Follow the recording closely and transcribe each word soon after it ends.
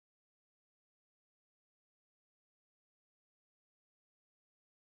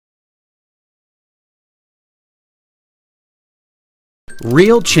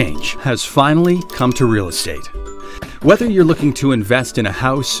Real change has finally come to real estate. Whether you're looking to invest in a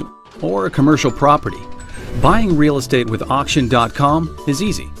house or a commercial property, buying real estate with Auction.com is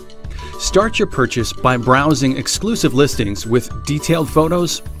easy. Start your purchase by browsing exclusive listings with detailed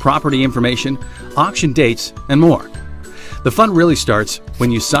photos, property information, auction dates, and more. The fun really starts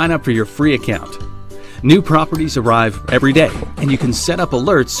when you sign up for your free account. New properties arrive every day, and you can set up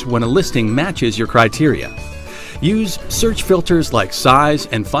alerts when a listing matches your criteria. Use search filters like size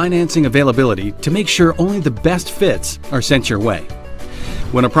and financing availability to make sure only the best fits are sent your way.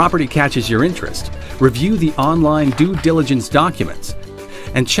 When a property catches your interest, review the online due diligence documents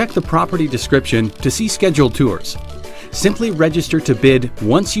and check the property description to see scheduled tours. Simply register to bid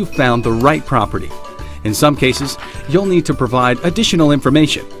once you've found the right property. In some cases, you'll need to provide additional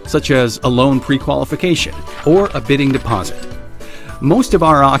information, such as a loan pre-qualification or a bidding deposit. Most of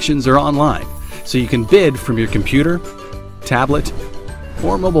our auctions are online, so you can bid from your computer, tablet,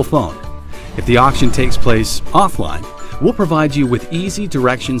 or mobile phone. If the auction takes place offline, we'll provide you with easy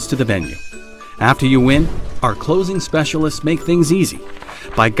directions to the venue. After you win, our closing specialists make things easy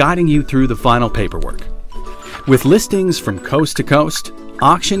by guiding you through the final paperwork. With listings from coast to coast,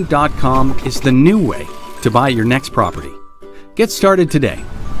 Auction.com is the new way to buy your next property. Get started today.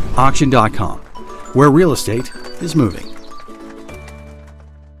 Auction.com, where real estate is moving.